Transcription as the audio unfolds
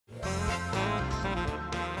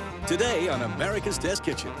Today on America's Test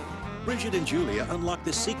Kitchen, Bridget and Julia unlock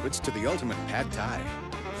the secrets to the ultimate pad thai.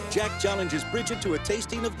 Jack challenges Bridget to a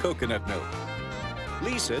tasting of coconut milk.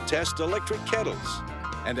 Lisa tests electric kettles.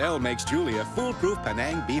 And Elle makes Julia foolproof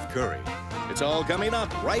Panang Beef Curry. It's all coming up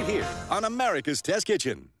right here on America's Test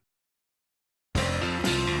Kitchen.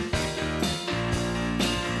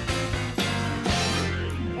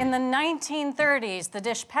 In the 1930s, the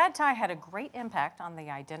dish pad thai had a great impact on the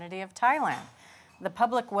identity of Thailand. The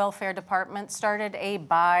Public Welfare Department started a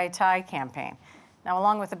Buy Thai campaign. Now,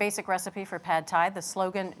 along with the basic recipe for pad thai, the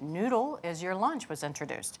slogan, "Noodle is your lunch," was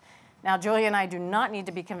introduced. Now, Julia and I do not need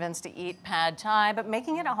to be convinced to eat pad thai, but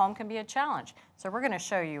making it at home can be a challenge. So we're going to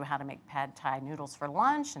show you how to make pad thai noodles for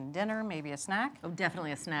lunch and dinner, maybe a snack. Oh,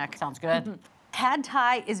 definitely a snack. Sounds good. Pad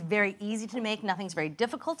thai is very easy to make. Nothing's very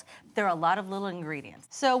difficult. There are a lot of little ingredients.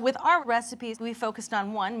 So with our recipes, we focused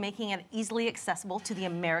on one, making it easily accessible to the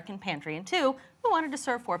American pantry, and two, we wanted to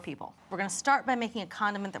serve 4 people. We're going to start by making a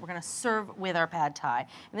condiment that we're going to serve with our pad thai.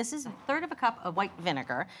 And this is 1/3 of a cup of white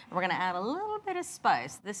vinegar. And we're going to add a little bit of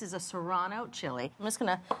spice. This is a serrano chili. I'm just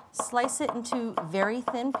going to slice it into very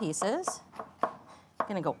thin pieces. I'm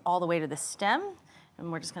going to go all the way to the stem.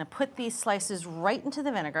 And we're just going to put these slices right into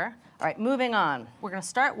the vinegar. All right, moving on. We're going to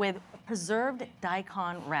start with preserved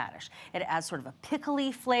daikon radish. It adds sort of a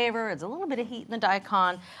pickly flavor. It's a little bit of heat in the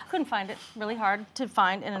daikon. Couldn't find it, really hard to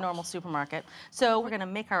find in a normal supermarket. So we're going to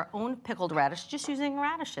make our own pickled radish just using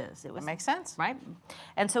radishes. That makes sense. Right?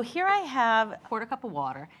 And so here I have 1/4 cup of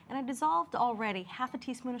water, and I dissolved already 1/2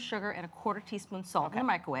 teaspoon of sugar and 1/4 teaspoon salt in the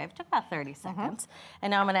microwave. It took about 30 seconds. And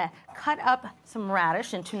now I'm going to cut up some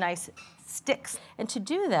radish into nice sticks. And to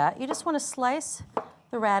do that, you just want to slice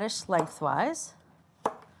the radish lengthwise.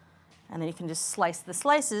 And then you can just slice the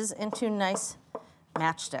slices into nice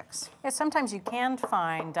matchsticks. Yeah, sometimes you can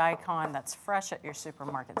find daikon that's fresh at your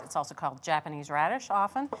supermarket. It's also called Japanese radish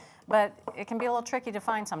often, but it can be a little tricky to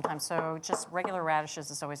find sometimes, so just regular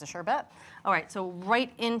radishes is always a sure bet. All right, so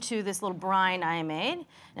right into this little brine I made.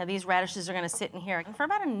 Now these radishes are going to sit in here for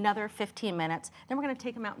about another 15 minutes. Then we're going to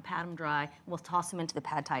take them out and pat them dry. We'll toss them into the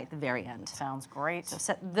pad thai at the very end. Sounds great. So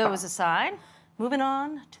set those aside. Moving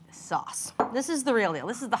on to the sauce. This is the real deal.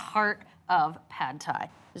 This is the heart of pad thai.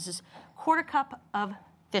 This is 1/4 cup of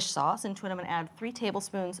fish sauce. Into it, I'm going to add 3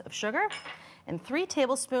 tablespoons of sugar and 3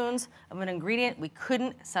 tablespoons of an ingredient we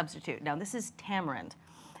couldn't substitute. Now, this is tamarind.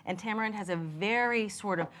 And tamarind has a very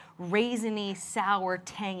sort of raisiny, sour,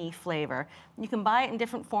 tangy flavor. You can buy it in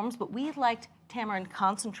different forms, but we liked tamarind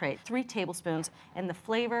concentrate, 3 tablespoons, and the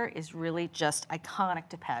flavor is really just iconic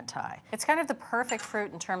to pad thai. It's kind of the perfect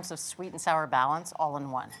fruit in terms of sweet and sour balance, all in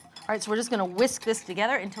one. All right, so we're just going to whisk this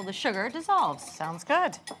together until the sugar dissolves. Sounds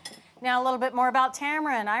good. Now a little bit more about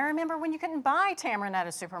tamarind. I remember when you couldn't buy tamarind at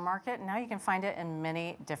a supermarket, and now you can find it in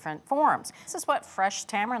many different forms. This is what fresh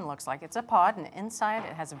tamarind looks like. It's a pod, and inside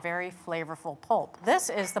it has a very flavorful pulp. This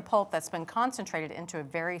is the pulp that's been concentrated into a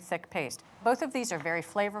very thick paste. Both of these are very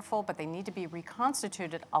flavorful, but they need to be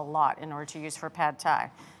reconstituted a lot in order to use for pad thai.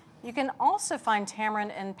 You can also find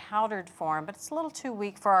tamarind in powdered form, but it's a little too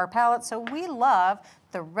weak for our palate, so we love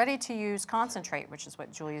the ready-to-use concentrate, which is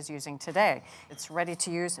what Julia's using today. It's ready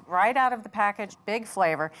to use right out of the package, big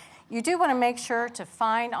flavor. You do want to make sure to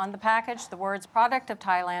find on the package the words "product of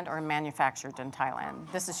Thailand" or "manufactured in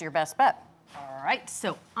Thailand." This is your best bet. All right,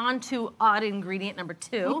 so on to odd ingredient number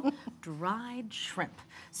 2, dried shrimp.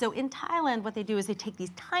 So in Thailand, what they do is they take these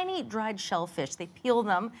tiny dried shellfish, they peel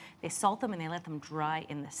them, they salt them, and they let them dry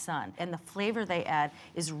in the sun. And the flavor they add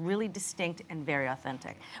is really distinct and very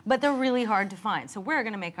authentic. But they're really hard to find, so we're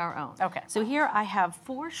gonna make our own. Okay. So here I have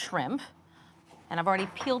 4 shrimp, and I've already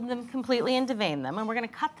peeled them completely and deveined them, and we're gonna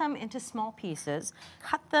cut them into small pieces,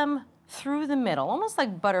 cut them through the middle, almost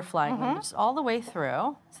like butterflying them, just all the way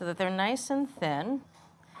through, so that they're nice and thin.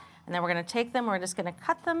 And then we're gonna take them, we're just gonna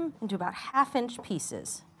cut them into about 1/2-inch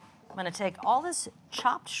pieces. I'm gonna take all this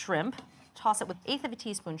chopped shrimp, toss it with 1/8 of a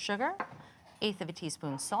teaspoon sugar, 1/8 of a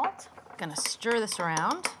teaspoon salt. Gonna stir this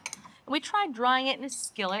around. We tried drying it in a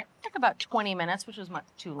skillet. It took about 20 minutes, which was much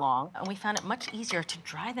too long. And we found it much easier to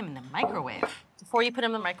dry them in the microwave. Before you put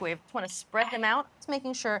them in the microwave, you want to spread them out. Just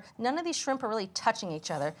making sure none of these shrimp are really touching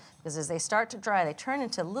each other, because as they start to dry, they turn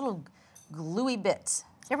into little gluey bits.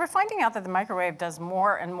 Yeah, we're finding out that the microwave does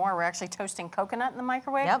more and more. We're actually toasting coconut in the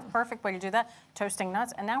microwave. Yep. Perfect way to do that. Toasting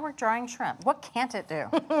nuts, and now we're drying shrimp. What can't it do?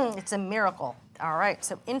 It's a miracle. All right,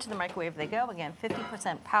 so into the microwave they go. Again,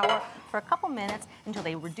 50% power for a couple minutes until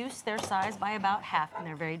they reduce their size by about half and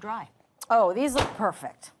they're very dry. Oh, these look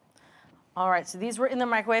perfect. All right, so these were in the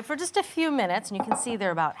microwave for just a few minutes, and you can see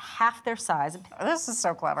they're about half their size. This is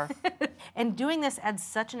so clever. And doing this adds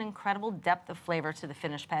such an incredible depth of flavor to the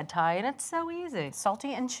finished pad thai, and it's so easy.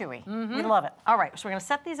 Salty and chewy. We love it. All right, so we're gonna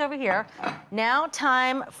set these over here. Now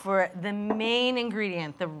time for the main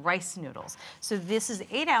ingredient, the rice noodles. So this is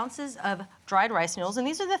 8 ounces of dried rice noodles, and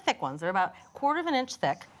these are the thick ones. They're about 1/4 inch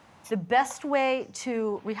thick. The best way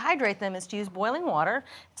to rehydrate them is to use boiling water.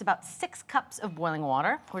 It's about 6 cups of boiling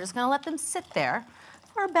water. We're just gonna let them sit there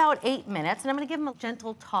for about 8 minutes, and I'm gonna give them a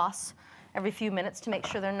gentle toss every few minutes to make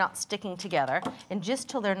sure they're not sticking together, and just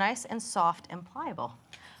till they're nice and soft and pliable.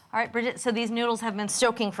 All right, Bridget, so these noodles have been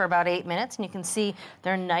soaking for about 8 minutes, and you can see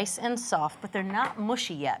they're nice and soft, but they're not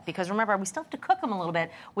mushy yet, because remember, we still have to cook them a little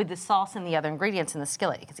bit with the sauce and the other ingredients in the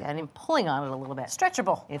skillet. You can see I'm pulling on it a little bit.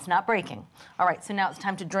 Stretchable. It's not breaking. All right, so now it's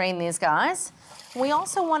time to drain these guys. We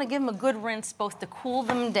also want to give them a good rinse, both to cool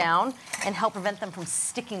them down and help prevent them from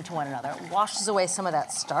sticking to one another. It washes away some of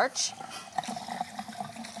that starch.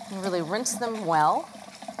 You really rinse them well.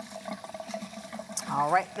 All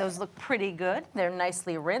right, those look pretty good. They're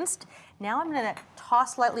nicely rinsed. Now I'm gonna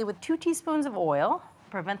toss lightly with 2 teaspoons of oil,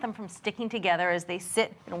 prevent them from sticking together as they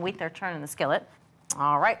sit and wait their turn in the skillet.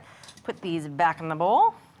 All right, put these back in the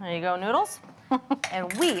bowl. There you go, noodles.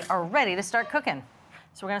 And we are ready to start cooking.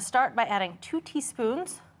 So we're gonna start by adding 2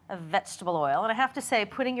 teaspoons of vegetable oil. And I have to say,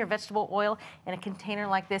 putting your vegetable oil in a container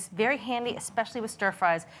like this, very handy, especially with stir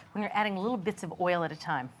fries, when you're adding little bits of oil at a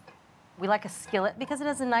time. We like a skillet because it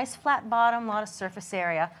has a nice flat bottom, a lot of surface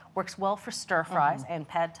area, works well for stir fries and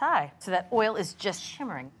pad thai. So that oil is just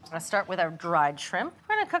shimmering. I'm gonna start with our dried shrimp.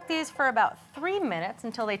 We're gonna cook these for about 3 minutes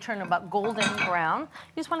until they turn about golden brown.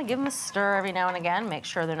 You just wanna give them a stir every now and again, make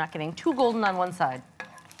sure they're not getting too golden on one side.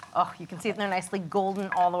 Oh, you can see that they're nicely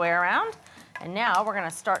golden all the way around. And now we're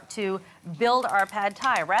gonna start to build our pad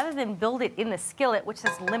thai. Rather than build it in the skillet, which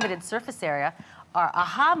has limited surface area, our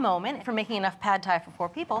aha moment for making enough pad thai for 4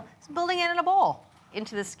 people is building it in a bowl.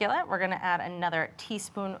 Into the skillet, we're gonna add another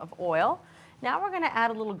teaspoon of oil. Now we're gonna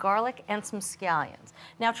add a little garlic and some scallions.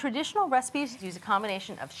 Now traditional recipes use a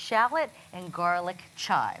combination of shallot and garlic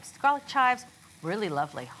chives. Garlic chives, really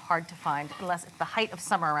lovely, hard to find unless it's the height of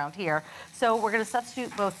summer around here. So we're gonna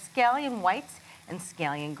substitute both scallion whites and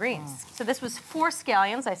scallion greens. So this was 4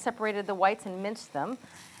 scallions. I separated the whites and minced them.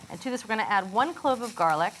 And to this, we're gonna add 1 clove of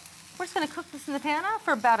garlic. We're just gonna cook this in the pan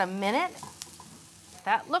for about a minute.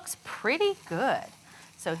 That looks pretty good.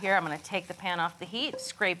 So here, I'm gonna take the pan off the heat,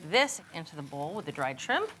 scrape this into the bowl with the dried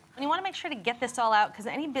shrimp. And you wanna make sure to get this all out because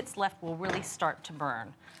any bits left will really start to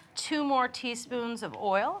burn. 2 more teaspoons of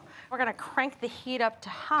oil. We're gonna crank the heat up to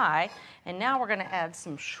high, and now we're gonna add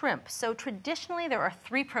some shrimp. So traditionally, there are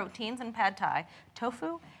 3 proteins in pad thai: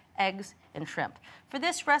 tofu, eggs, and shrimp. For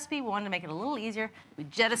this recipe, we wanted to make it a little easier. We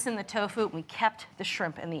jettisoned the tofu, and we kept the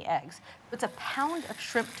shrimp and the eggs. It's a pound of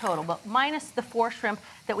shrimp total, but minus the 4 shrimp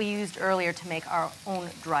that we used earlier to make our own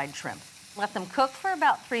dried shrimp. Let them cook for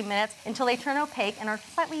about 3 minutes until they turn opaque and are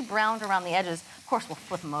slightly browned around the edges. Of course, we'll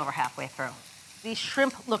flip them over halfway through. These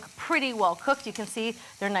shrimp look pretty well cooked. You can see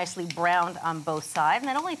they're nicely browned on both sides, and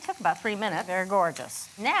that only took about 3 minutes. They're gorgeous.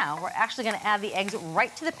 Now, we're actually gonna add the eggs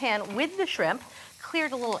right to the pan with the shrimp.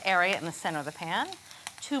 Cleared a little area in the center of the pan.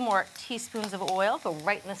 2 more teaspoons of oil go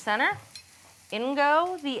right in the center. In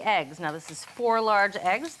go the eggs. Now this is 4 large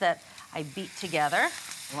eggs that I beat together.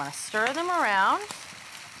 You wanna stir them around.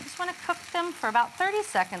 You just wanna cook them for about 30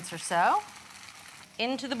 seconds or so.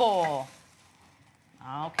 Into the bowl.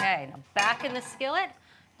 Okay, now back in the skillet,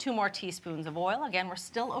 2 more teaspoons of oil. Again, we're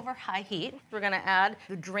still over high heat. We're gonna add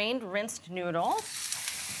the drained, rinsed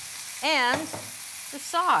noodles and the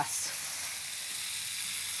sauce.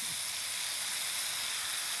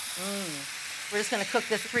 We're just gonna cook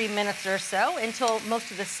this 3 minutes or so until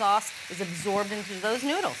most of the sauce is absorbed into those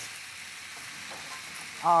noodles.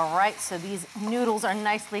 All right, so these noodles are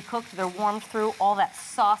nicely cooked. They're warmed through. All that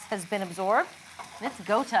sauce has been absorbed. And it's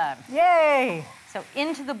go time. Yay! So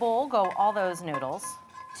into the bowl go all those noodles.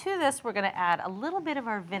 To this, we're gonna add a little bit of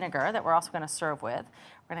our vinegar that we're also gonna serve with.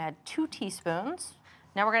 We're gonna add 2 teaspoons.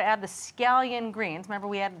 Now we're gonna add the scallion greens. Remember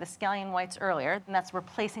we added the scallion whites earlier, and that's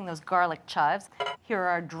replacing those garlic chives. Here are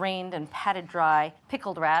our drained and patted dry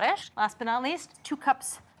pickled radish. Last but not least, 2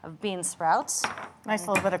 cups of bean sprouts. Nice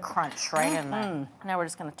little bit of crunch right in there. Now we're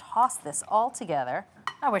just gonna toss this all together.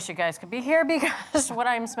 I wish you guys could be here because what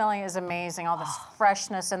I'm smelling is amazing. All this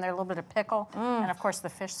freshness and there, a little bit of pickle, and of course the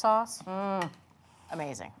fish sauce.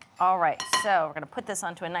 Amazing. All right, so we're gonna put this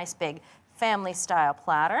onto a nice big family-style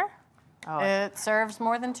platter. Oh, it serves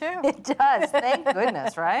more than 2. It does, thank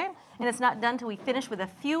goodness, right? And it's not done till we finish with a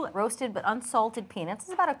few roasted but unsalted peanuts.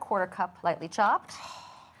 It's about a 1/4 cup lightly chopped.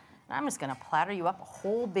 I'm just gonna platter you up a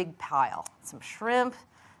whole big pile. Some shrimp,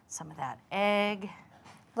 some of that egg.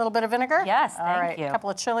 A little bit of vinegar? Yes, All thank right, you. a couple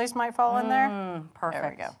of chilies might fall in there. Perfect.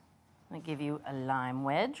 There we go. I'm gonna give you a lime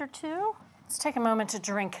wedge or two. Let's take a moment to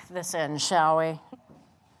drink this in, shall we?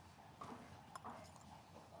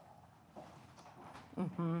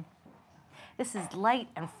 This is light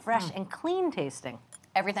and fresh and clean tasting.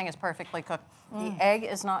 Everything is perfectly cooked. The egg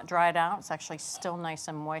is not dried out. It's actually still nice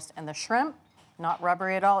and moist. And the shrimp, not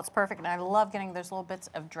rubbery at all. It's perfect. And I love getting those little bits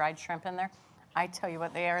of dried shrimp in there. I tell you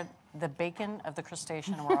what, they are the bacon of the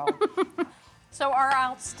crustacean world. So our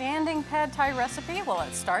outstanding pad thai recipe, well,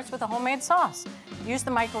 it starts with a homemade sauce. Use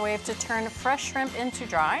the microwave to turn fresh shrimp into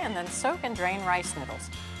dry and then soak and drain rice noodles.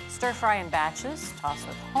 Stir fry in batches, toss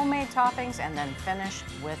with homemade toppings, and then finish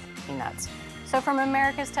with peanuts. So from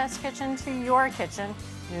America's Test Kitchen to your kitchen,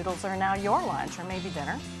 noodles are now your lunch or maybe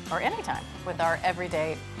dinner or anytime with our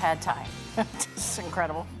everyday pad thai. It's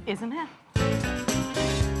incredible. Isn't it?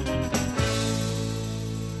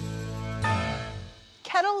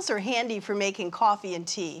 Kettles are handy for making coffee and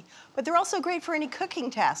tea, but they're also great for any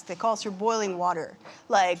cooking task that calls for boiling water,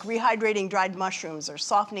 like rehydrating dried mushrooms or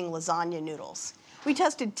softening lasagna noodles. We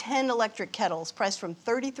tested 10 electric kettles priced from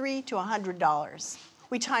 $33 to $100.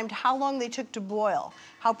 We timed how long they took to boil,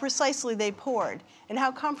 how precisely they poured, and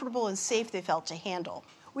how comfortable and safe they felt to handle.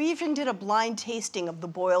 We even did a blind tasting of the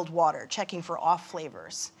boiled water, checking for off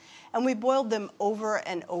flavors. And we boiled them over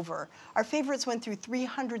and over. Our favorites went through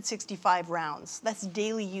 365 rounds. That's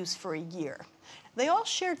daily use for a year. They all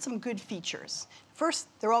shared some good features. First,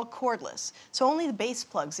 they're all cordless, so only the base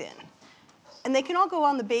plugs in. And they can all go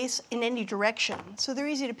on the base in any direction, so they're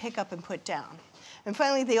easy to pick up and put down. And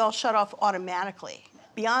finally, they all shut off automatically.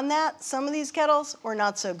 Beyond that, some of these kettles were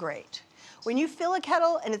not so great. When you fill a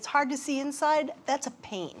kettle and it's hard to see inside, that's a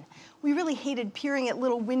pain. We really hated peering at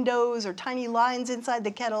little windows or tiny lines inside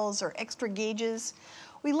the kettles or extra gauges.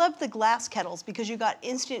 We loved the glass kettles because you got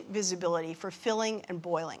instant visibility for filling and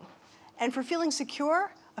boiling. And for feeling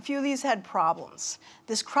secure, a few of these had problems.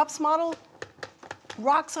 This Krups model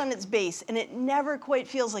rocks on its base and it never quite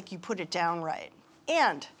feels like you put it down right.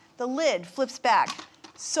 And the lid flips back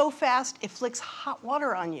so fast it flicks hot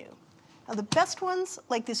water on you. Now the best ones,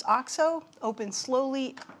 like this OXO, open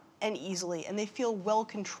slowly and easily, and they feel well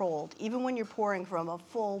controlled, even when you're pouring from a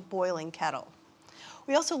full boiling kettle.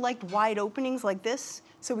 We also liked wide openings like this,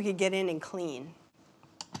 so we could get in and clean.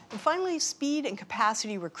 And finally, speed and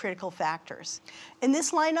capacity were critical factors. In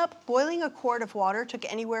this lineup, boiling a quart of water took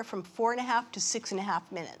anywhere from 4.5 to 6.5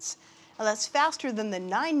 minutes. Now that's faster than the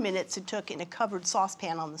 9 minutes it took in a covered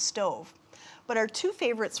saucepan on the stove. But our two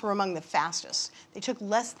favorites were among the fastest. They took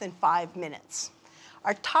less than 5 minutes.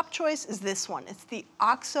 Our top choice is this one. It's the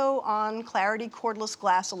OXO On Clarity Cordless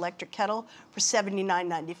Glass Electric Kettle for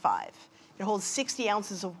 $79.95. It holds 60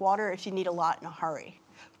 ounces of water if you need a lot in a hurry.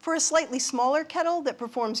 For a slightly smaller kettle that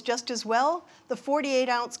performs just as well, the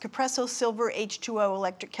 48-ounce Capresso Silver H2O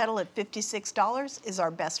electric kettle at $56 is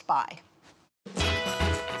our best buy.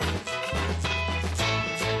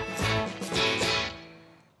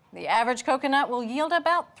 The average coconut will yield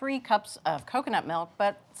about 3 cups of coconut milk,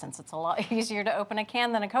 but since it's a lot easier to open a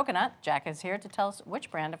can than a coconut, Jack is here to tell us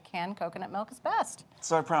which brand of canned coconut milk is best.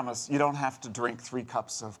 So I promise, you don't have to drink 3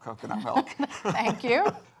 cups of coconut milk. Thank you.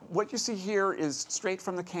 What you see here is straight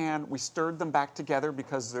from the can. We stirred them back together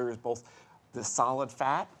because there is both the solid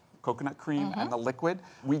fat, coconut cream, and the liquid.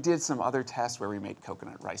 We did some other tests where we made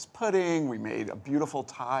coconut rice pudding, we made a beautiful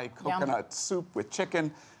Thai coconut soup with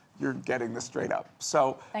chicken. You're getting this straight up.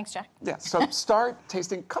 So Thanks, Jack. Yeah, so start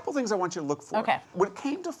tasting. A couple things I want you to look for. Okay. When it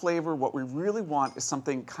came to flavor, what we really want is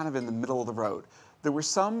something kind of in the middle of the road. There were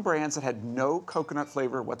some brands that had no coconut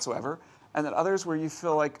flavor whatsoever, and then others where you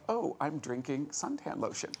feel like, oh, I'm drinking suntan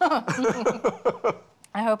lotion.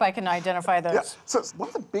 I hope I can identify those. Yeah. So one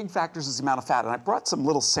of the big factors is the amount of fat, and I brought some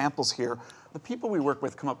little samples here. The people we work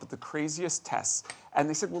with come up with the craziest tests, and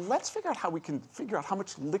they said, well, let's figure out how we can figure out how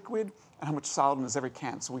much liquid and how much solid is every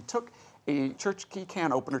can. So we took a church key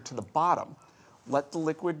can opener to the bottom, let the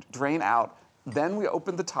liquid drain out, then we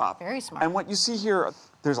opened the top. Very smart. And what you see here,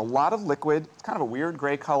 there's a lot of liquid, it's kind of a weird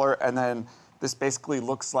gray color, and then this basically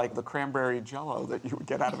looks like the cranberry jello that you would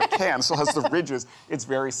get out of a can, so it has the ridges. It's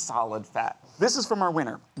very solid fat. This is from our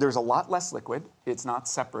winner. There's a lot less liquid, it's not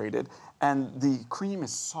separated, and the cream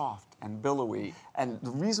is soft and billowy. And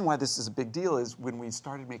the reason why this is a big deal is when we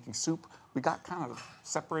started making soup, we got kind of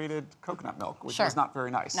separated coconut milk, which was not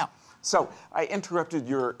very nice. No. So I interrupted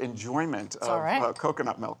your enjoyment of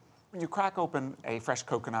coconut milk. When you crack open a fresh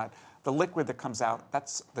coconut, the liquid that comes out,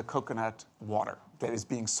 that's the coconut water. that is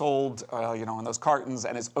being sold, you know, on those cartons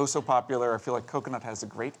and is oh so popular. I feel like coconut has a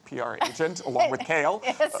great PR agent along with kale.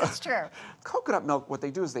 Yes, it's true. Coconut milk, what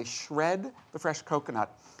they do is they shred the fresh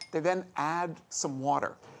coconut. They then add some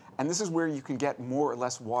water. And this is where you can get more or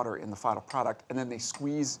less water in the final product. And then they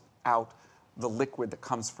squeeze out the liquid that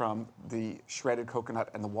comes from the shredded coconut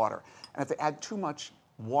and the water. And if they add too much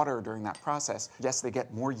water during that process, yes, they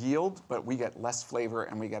get more yield, but we get less flavor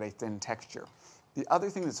and we get a thin texture. The other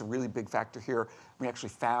thing that's a really big factor here, we actually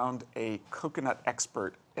found a coconut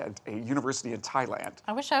expert at a university in Thailand.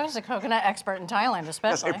 I wish I was a coconut expert in Thailand,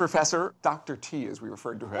 especially. Yes, a professor, Dr. T, as we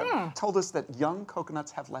referred to him, told us that young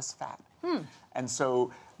coconuts have less fat. And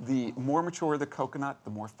so the more mature the coconut, the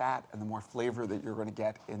more fat and the more flavor that you're going to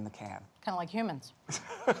get in the can. Kind of like humans.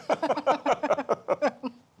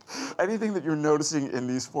 Anything that you're noticing in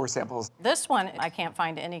these 4 samples? This one, I can't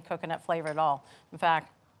find any coconut flavor at all. In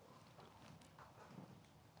fact,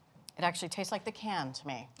 it actually tastes like the can to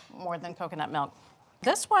me, more than coconut milk.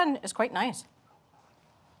 This one is quite nice.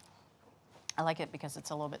 I like it because it's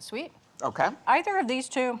a little bit sweet. Okay. Either of these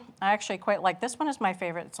two, I actually quite like. This one is my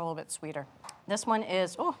favorite. It's a little bit sweeter. This one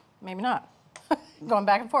is, oh, maybe not. Going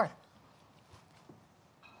back and forth.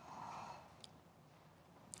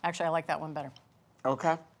 Actually, I like that one better.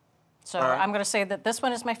 Okay. So All right. I'm going to say that this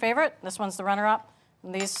one is my favorite. This one's the runner-up.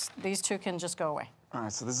 These two can just go away. All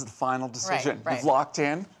right, so this is the final decision. right. You've locked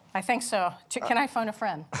in. I think so. Can I phone a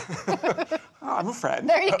friend? I'm a friend.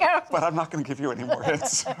 There you go. But I'm not going to give you any more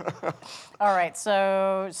hints. All right,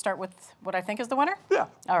 so start with what I think is the winner? Yeah.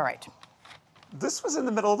 All right. This was in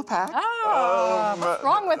the middle of the pack. Oh, what's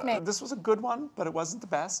wrong with me? This was a good one, but it wasn't the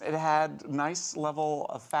best. It had nice level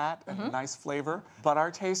of fat and nice flavor, but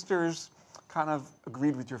our tasters kind of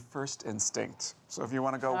agreed with your first instinct. So if you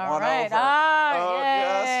want to go All one right. over. Ah,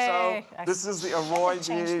 yes. yay. So this is the Arroy.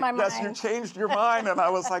 changed my Yes, you mind. changed your mind, and I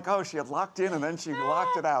was like, oh, she had locked in, and then she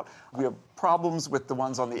locked it out. We have problems with the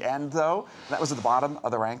ones on the end, though. That was at the bottom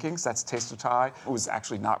of the rankings. That's Taste of Thai. It was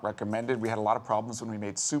actually not recommended. We had a lot of problems when we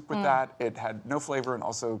made soup with that. It had no flavor and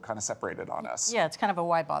also kind of separated on us. Yeah, it's kind of a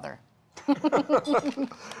why bother.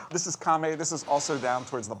 This is Kame. This is also down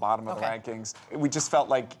towards the bottom of the rankings. We just felt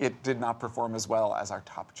like it did not perform as well as our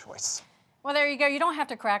top choice. Well, there you go. You don't have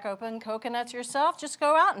to crack open coconuts yourself. Just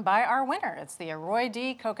go out and buy our winner. It's the Arroy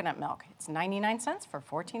D coconut milk. It's 99 cents for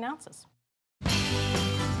 14 ounces.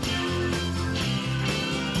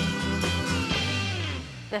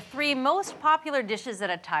 The 3 most popular dishes at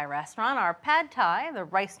a Thai restaurant are Pad Thai, the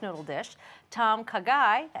rice noodle dish, Tom Kha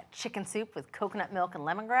Gai, that chicken soup with coconut milk and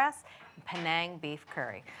lemongrass, and Panang Beef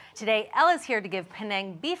Curry. Today, Elle is here to give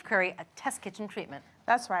Panang Beef Curry a test kitchen treatment.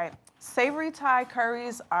 That's right. Savory Thai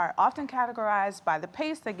curries are often categorized by the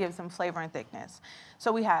paste that gives them flavor and thickness.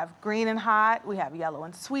 So we have green and hot, we have yellow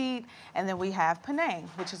and sweet, and then we have Panang,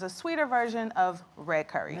 which is a sweeter version of red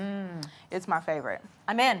curry. It's my favorite.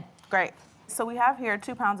 I'm in. Great. So we have here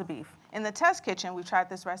 2 pounds of beef. In the test kitchen, we tried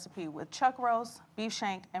this recipe with chuck roast, beef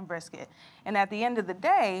shank, and brisket. And at the end of the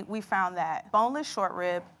day, we found that boneless short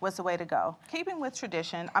rib was the way to go. Keeping with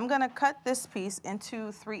tradition, I'm gonna cut this piece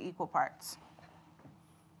into 3 equal parts.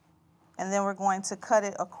 And then we're going to cut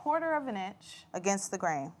it 1/4 inch against the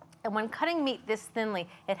grain. And when cutting meat this thinly,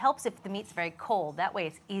 it helps if the meat's very cold. That way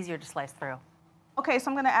it's easier to slice through. Okay,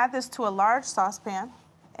 so I'm gonna add this to a large saucepan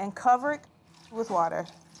and cover it with water.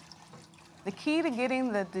 The key to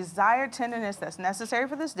getting the desired tenderness that's necessary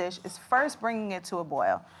for this dish is first bringing it to a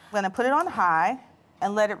boil. I'm gonna put it on high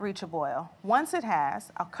and let it reach a boil. Once it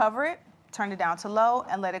has, I'll cover it, turn it down to low,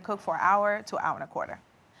 and let it cook for 1 hour to 1 1/4 hours.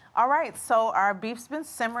 All right, so our beef's been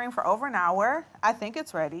simmering for over an hour. I think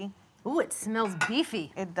it's ready. Ooh, it smells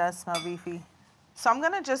beefy. It does smell beefy. So I'm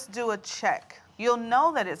gonna just do a check. You'll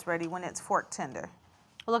know that it's ready when it's fork tender.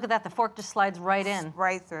 Well, look at that, the fork just slides right in.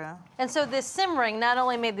 Right through. And so this simmering not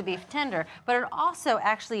only made the beef tender, but it also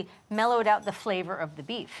actually mellowed out the flavor of the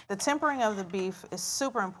beef. The tempering of the beef is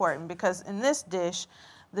super important because in this dish,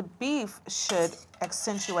 the beef should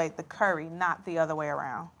accentuate the curry, not the other way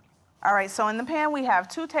around. All right, so in the pan we have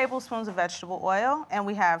 2 tablespoons of vegetable oil and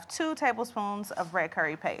we have 2 tablespoons of red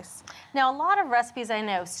curry paste. Now, a lot of recipes I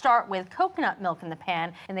know start with coconut milk in the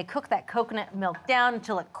pan and they cook that coconut milk down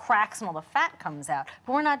until it cracks and all the fat comes out.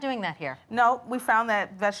 But we're not doing that here. No, we found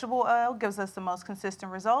that vegetable oil gives us the most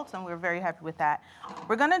consistent results and we're very happy with that.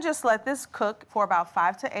 We're gonna just let this cook for about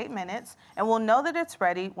 5 to 8 minutes and we'll know that it's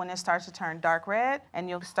ready when it starts to turn dark red and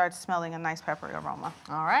you'll start smelling a nice peppery aroma.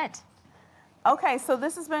 All right. Okay, so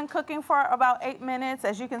this has been cooking for about 8 minutes.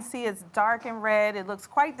 As you can see, it's dark and red. It looks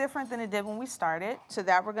quite different than it did when we started. To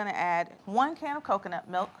that, we're gonna add 1 can of coconut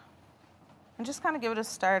milk and just kind of give it a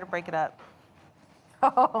stir to break it up.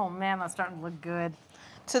 Oh man, that's starting to look good.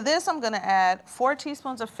 To this, I'm gonna add 4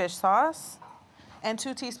 teaspoons of fish sauce and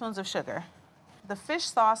 2 teaspoons of sugar. The fish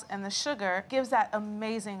sauce and the sugar gives that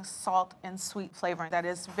amazing salt and sweet flavor that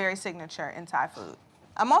is very signature in Thai food.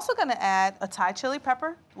 I'm also gonna add a Thai chili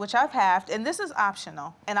pepper, which I've halved, and this is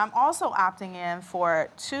optional. And I'm also opting in for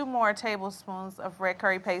 2 more tablespoons of red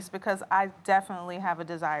curry paste because I definitely have a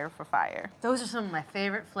desire for fire. Those are some of my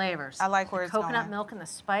favorite flavors. I like where the it's going. coconut milk and the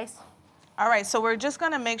spice. All right, so we're just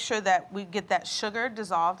gonna make sure that we get that sugar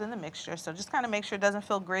dissolved in the mixture. So just kind of make sure it doesn't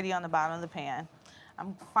feel gritty on the bottom of the pan.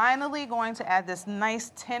 I'm finally going to add this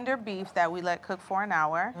nice tender beef that we let cook for an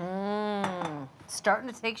hour.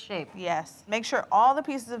 Starting to take shape. Yes. Make sure all the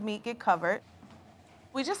pieces of meat get covered.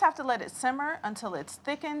 We just have to let it simmer until it's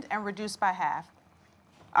thickened and reduced by half.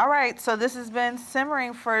 All right, so this has been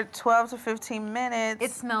simmering for 12 to 15 minutes. It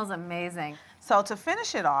smells amazing. So to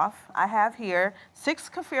finish it off, I have here 6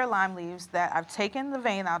 kaffir lime leaves that I've taken the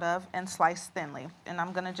vein out of and sliced thinly. And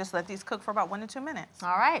I'm gonna just let these cook for about 1 to 2 minutes.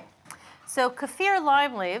 All right. So kaffir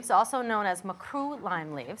lime leaves, also known as makru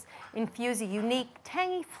lime leaves, infuse a unique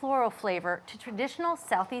tangy floral flavor to traditional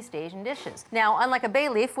Southeast Asian dishes. Now, unlike a bay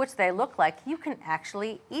leaf, which they look like, you can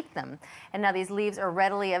actually eat them. And now these leaves are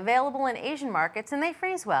readily available in Asian markets and they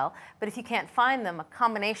freeze well, but if you can't find them, a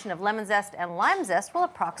combination of lemon zest and lime zest will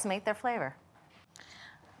approximate their flavor.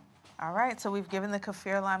 All right, so we've given the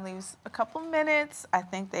kaffir lime leaves a couple minutes. I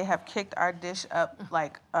think they have kicked our dish up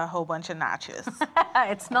like a whole bunch of notches.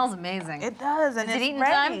 It smells amazing. It does, and Is it it's eating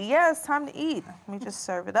ready. time? Yeah, it's time to eat. Let me just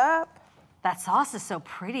serve it up. That sauce is so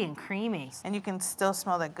pretty and creamy. And you can still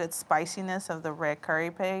smell that good spiciness of the red curry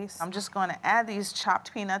paste. I'm just going to add these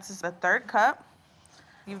chopped peanuts. It's the 3rd cup.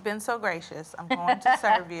 You've been so gracious. I'm going to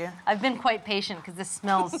serve you. I've been quite patient because this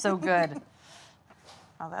smells so good.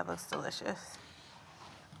 Oh, that looks delicious.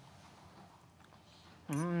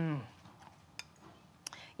 You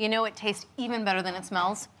know, it tastes even better than it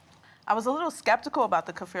smells. I was a little skeptical about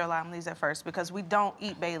the kaffir lime leaves at first because we don't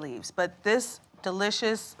eat bay leaves, but this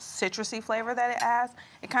delicious citrusy flavor that it has,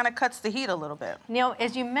 it kind of cuts the heat a little bit. You know,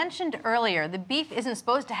 as you mentioned earlier, the beef isn't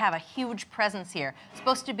supposed to have a huge presence here. It's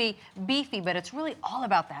supposed to be beefy, but it's really all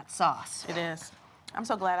about that sauce. It is. I'm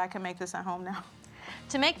so glad I can make this at home now.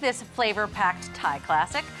 To make this flavor-packed Thai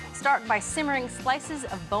classic, start by simmering slices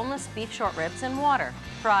of boneless beef short ribs in water.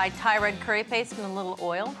 Fry Thai red curry paste in a little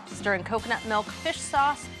oil, stir in coconut milk, fish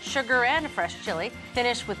sauce, sugar, and fresh chili.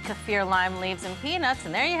 Finish with kaffir lime leaves and peanuts,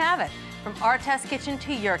 and there you have it. From our test kitchen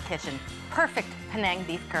to your kitchen, perfect Panang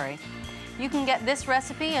Beef Curry. You can get this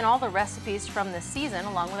recipe and all the recipes from this season,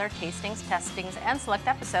 along with our tastings, testings, and select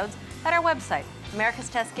episodes at our website,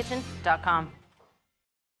 americastestkitchen.com.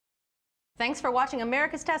 Thanks for watching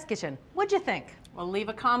America's Test Kitchen. What'd you think? Well, leave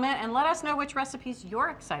a comment and let us know which recipes you're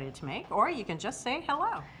excited to make, or you can just say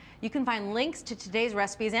hello. You can find links to today's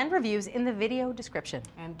recipes and reviews in the video description.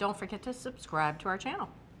 And don't forget to subscribe to our channel.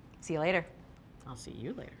 See you later. I'll see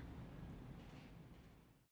you later.